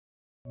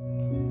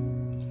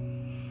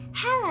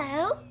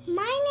Hello,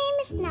 my name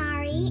is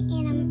Nari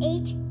and I'm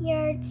 8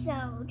 years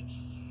old.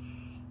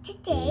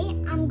 Today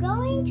I'm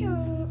going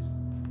to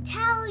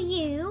tell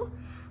you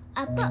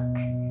a book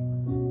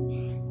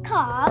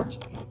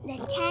called The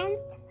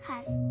Tenth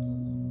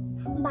Husky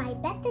by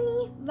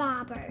Bethany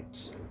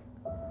Roberts.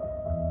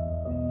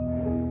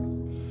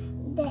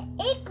 The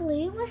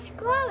igloo was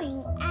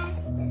glowing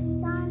as the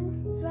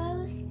sun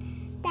rose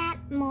that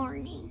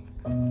morning.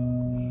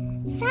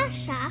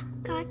 Sasha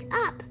got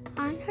up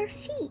on her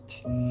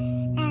feet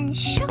and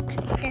shook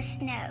the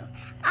snow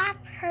off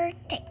her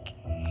thick,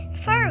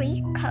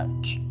 furry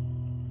coat.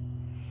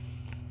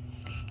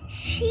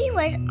 She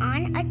was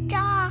on a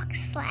dog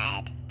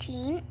sled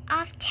team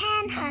of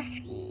 10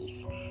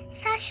 huskies.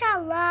 Sasha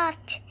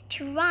loved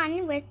to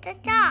run with the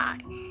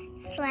dog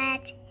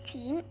sled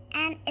team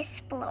and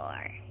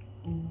explore.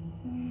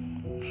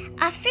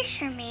 A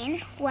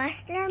fisherman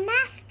was their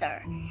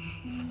master,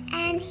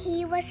 and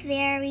he was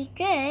very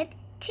good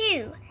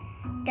to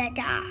the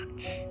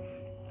dogs.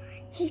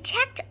 He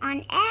checked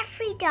on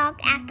every dog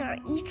after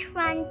each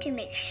run to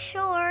make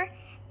sure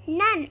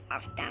none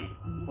of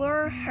them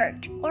were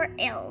hurt or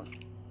ill.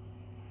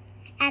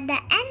 At the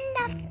end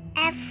of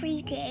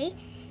every day,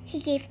 he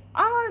gave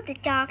all the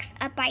dogs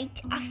a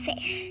bite of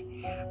fish.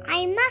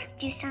 "I must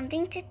do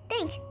something to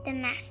thank the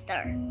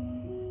master,"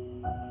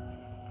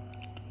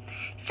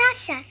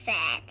 Sasha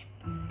said.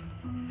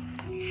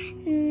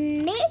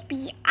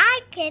 "Maybe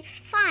I could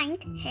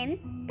find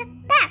him the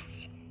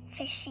best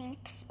fishing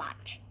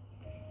spot."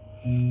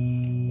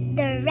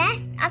 The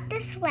rest of the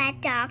sled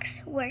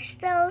dogs were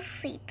still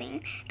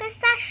sleeping, but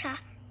Sasha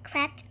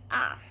crept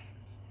off.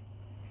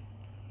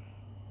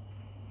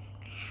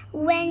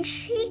 When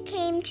she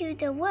came to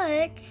the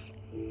woods,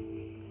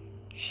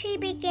 she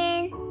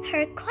began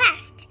her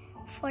quest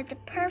for the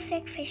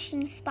perfect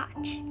fishing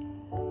spot.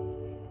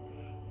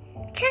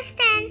 Just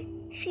then,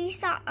 she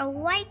saw a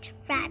white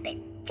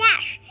rabbit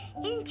dash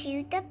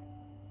into the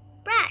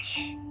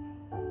brush.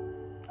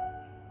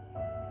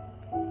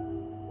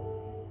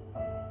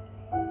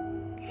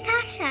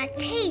 Sasha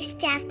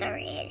chased after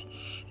it,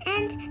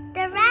 and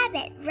the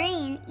rabbit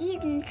ran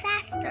even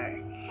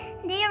faster.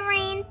 They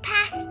ran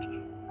past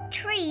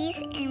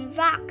trees and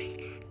rocks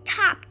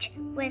topped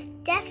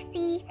with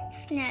dusty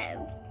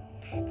snow.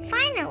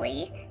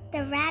 Finally,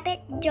 the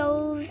rabbit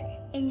dove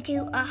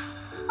into a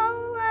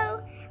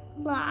hollow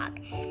log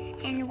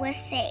and was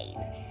saved.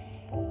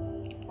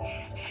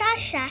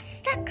 Sasha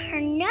stuck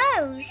her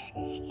nose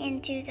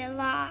into the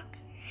log,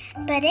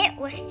 but it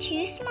was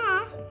too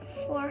small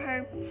for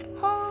her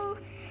whole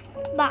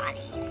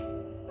body.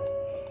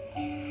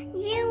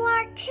 "You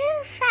are too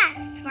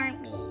fast for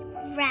me,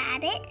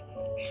 rabbit,"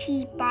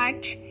 she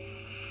barked.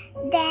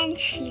 Then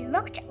she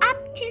looked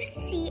up to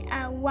see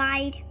a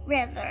wide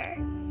river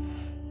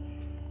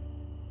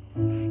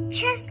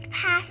just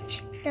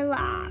past the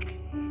log.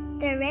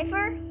 The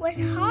river was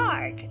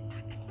hard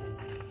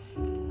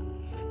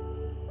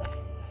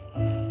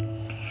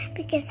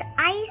because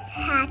ice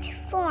had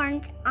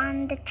formed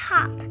on the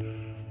top.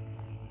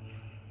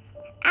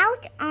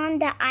 Out on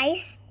the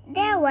ice,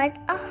 there was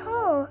a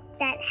hole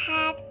that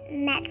had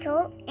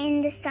metal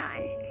in the sun.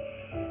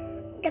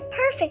 "The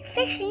perfect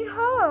fishing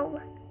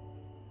hole,"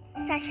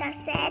 Sasha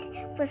said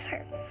with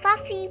her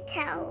fluffy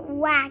tail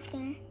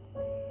wagging.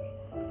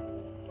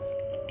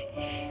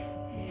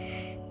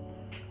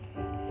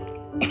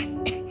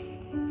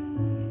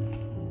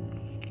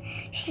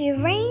 She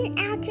ran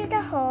out to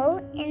the hole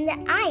in the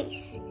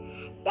ice.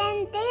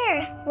 Then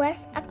there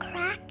was a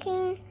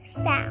cracking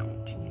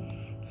sound.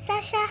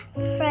 Sasha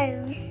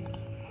froze.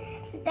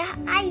 The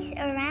ice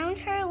around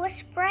her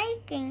was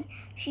breaking.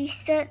 She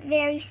stood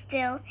very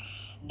still.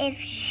 If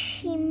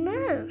she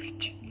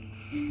moved,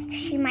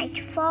 she might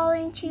fall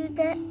into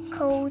the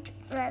cold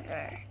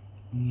river.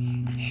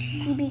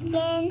 She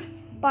began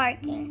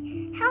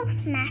barking, "Help,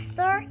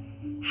 master!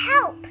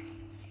 Help!"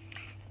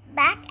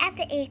 Back at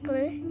the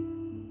igloo,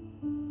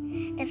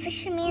 the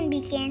fisherman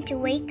began to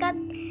wake up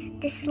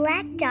the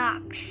sled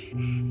dogs.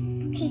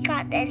 He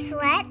got the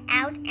sled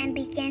out and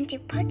began to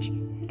put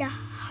the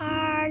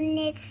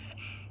harnesses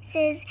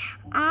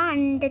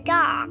on the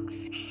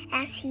dogs.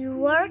 As he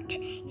worked,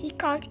 he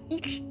called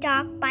each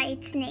dog by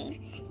its name.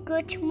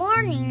 "Good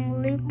morning,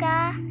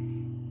 Luca.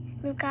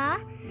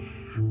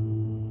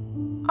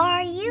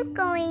 Are you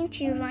going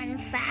to run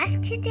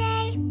fast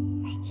today?"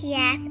 he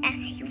asked as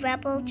he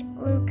rubbed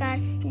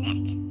Luca's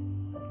neck.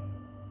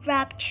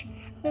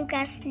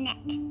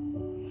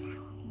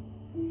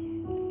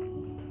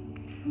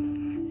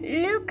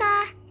 Luca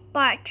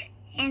barked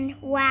and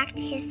wagged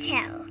his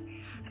tail.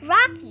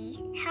 "Rocky,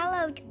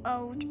 hello,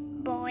 old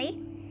boy,"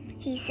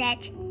 he said.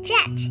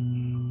 "Jet,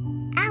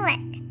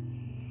 Alec,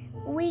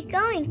 we're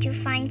going to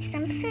find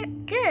some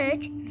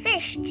good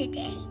fish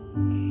today."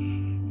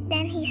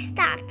 Then he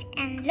stopped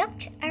and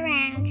looked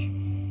around.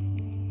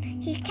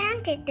 He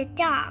counted the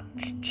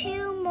dogs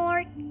 2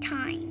 more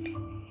times.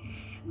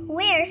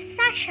 "Where's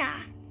Sasha?"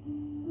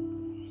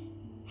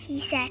 he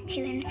said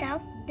to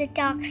himself. The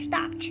dog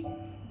stopped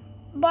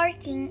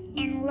barking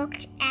and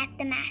looked at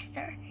the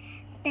master.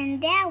 Then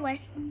there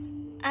was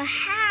a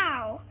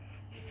howl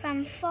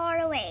from far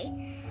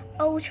away.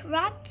 Old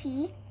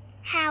Rocky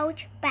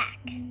howled back.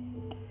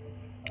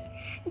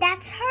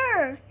 "That's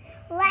her!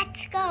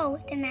 Let's go,"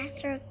 the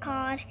master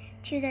called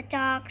to the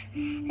dogs.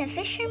 The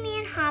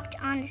fishermen hopped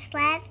on the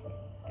sled.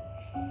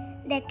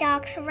 The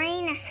dogs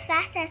ran as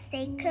fast as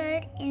they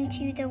could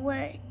into the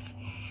woods.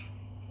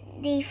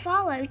 They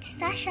followed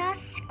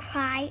Sasha's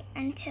cry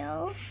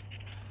until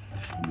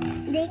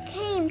they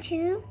came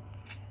to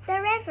the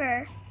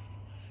river.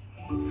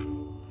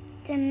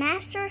 The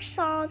master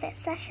saw that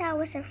Sasha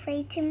was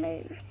afraid to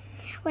move.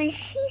 When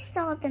she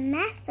saw the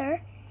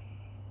master,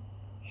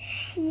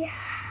 she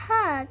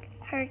hugged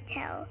her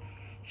tail.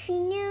 She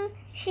knew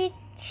she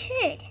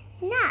should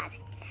not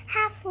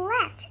have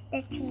left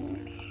the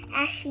team.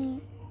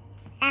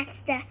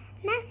 As the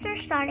master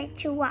started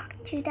to walk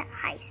to the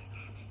ice,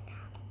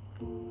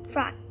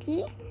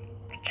 Rocky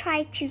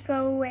tried to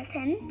go with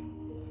him.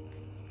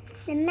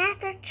 The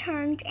master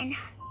turned and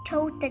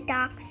told the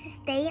dogs to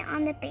stay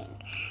on the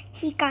bank.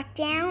 He got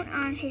down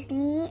on his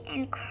knee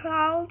and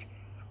crawled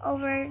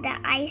over the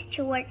ice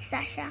towards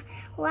Sasha.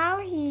 While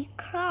he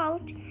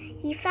crawled,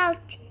 he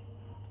felt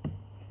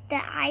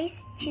the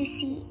ice to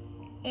see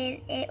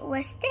if it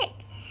was thick.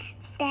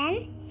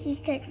 Then he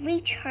could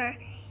reach her.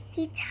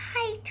 He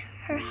tied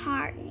her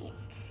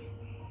harnesses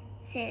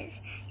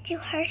to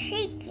her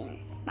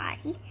shaking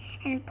body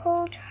and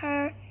pulled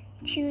her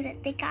to the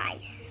thick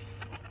ice.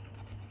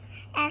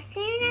 As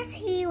soon as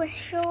he was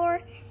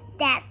sure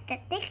that the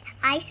thick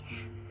ice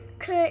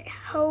could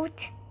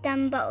hold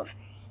them both,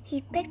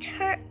 he picked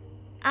her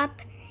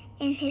up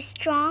in his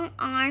strong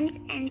arms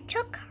and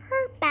took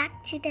her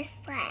back to the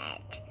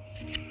sled.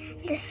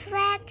 The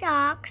sled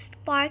dogs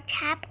barked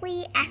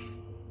happily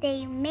as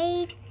they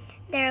made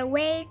their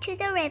way to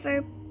the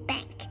river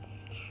bank.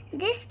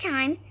 This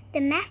time,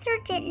 the master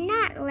did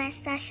not let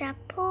Sasha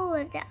pull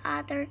with the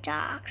other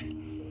dogs.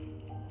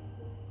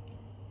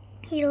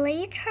 He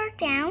laid her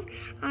down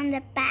on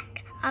the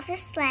back of the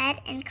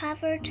sled and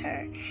covered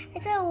her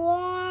with a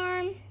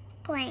warm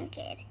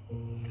blanket.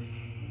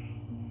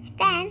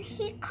 Then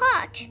he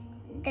caught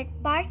the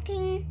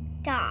barking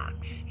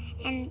dogs,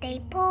 and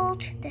they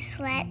pulled the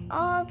sled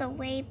all the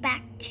way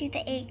back to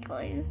the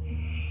igloo.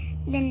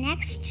 The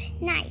next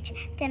night,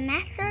 the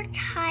master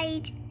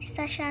tied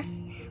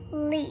Sasha's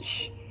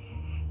leash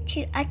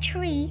to a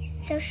tree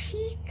so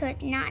she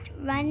could not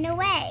run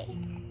away.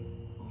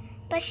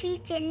 But she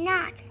did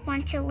not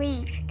want to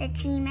leave the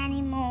team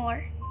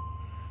anymore.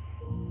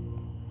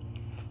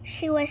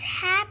 She was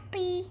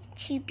happy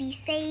to be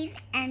safe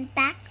and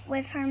back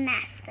with her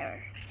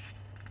master.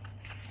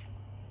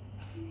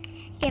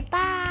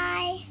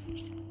 Goodbye.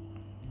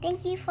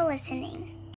 Thank you for listening.